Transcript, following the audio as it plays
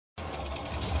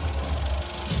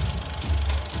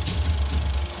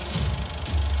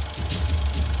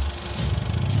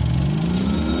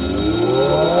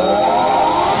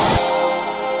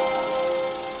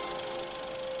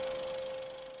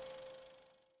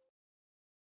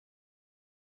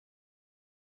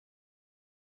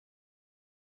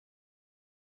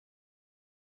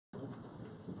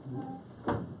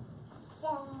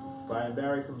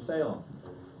Barry from Salem.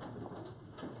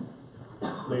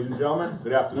 Ladies and gentlemen,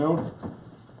 good afternoon.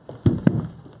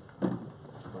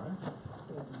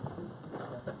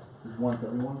 One for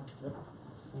everyone. Yep.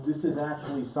 This is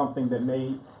actually something that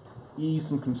may ease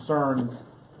some concerns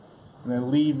and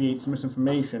alleviate some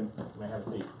misinformation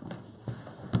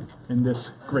in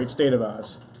this great state of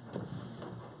ours.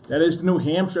 That is the New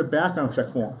Hampshire background check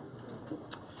form.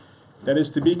 That is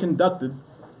to be conducted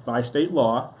by state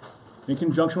law in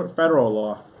conjunction with federal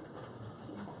law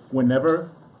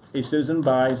whenever a citizen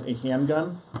buys a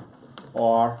handgun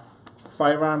or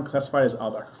firearm classified as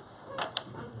other.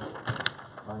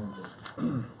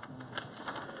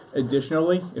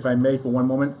 Additionally, if I may for one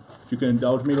moment, if you can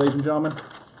indulge me, ladies and gentlemen,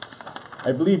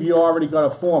 I believe you already got a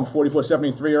form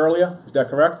 4473 earlier, is that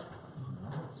correct?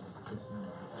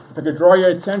 If I could draw your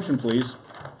attention, please,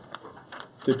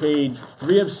 to page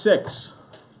 3 of 6,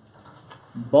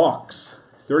 box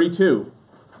 32.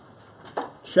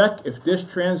 Check if this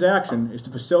transaction is to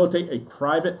facilitate a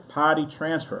private party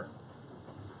transfer.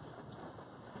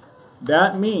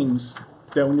 That means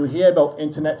that when you hear about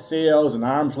internet sales and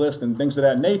arms list and things of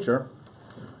that nature,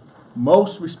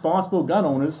 most responsible gun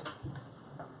owners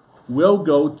will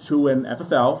go to an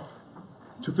FFL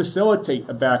to facilitate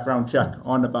a background check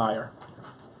on the buyer,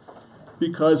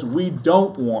 because we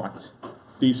don't want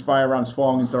these firearms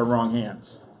falling into the wrong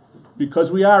hands,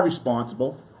 because we are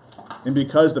responsible and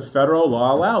because the federal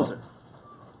law allows it.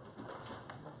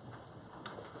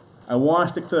 I want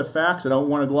to stick to the facts. I don't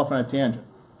want to go off on a tangent.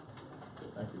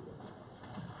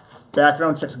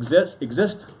 Background checks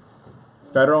exist,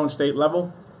 federal and state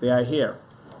level, they are here.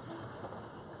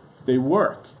 They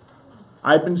work.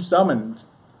 I've been summoned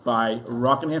by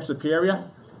Rockingham Superior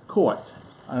Court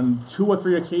on 2 or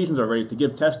 3 occasions already to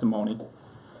give testimony.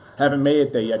 Haven't made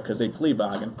it there yet because they plea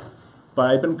bargain. But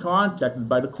I've been contacted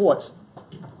by the courts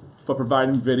for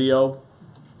providing video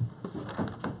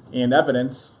and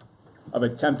evidence of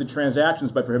attempted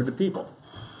transactions by prohibited people.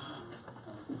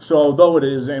 So although it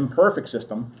is an imperfect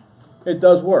system, it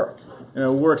does work, and it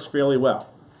works fairly well.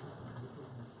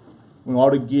 When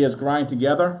all the gears grind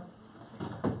together,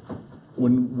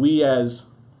 when we as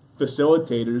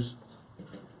facilitators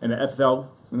in the FFL,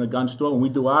 in the gun store, when we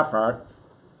do our part,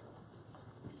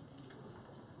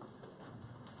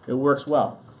 it works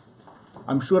well.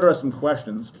 I'm sure there are some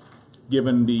questions,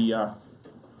 given the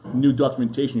new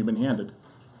documentation you've been handed.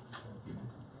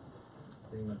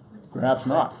 Perhaps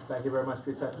not. Thank you very much for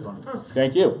your testimony.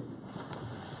 Thank you.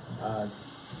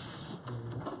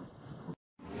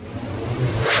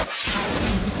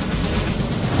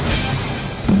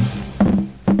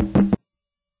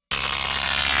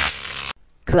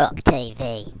 Croc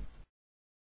TV.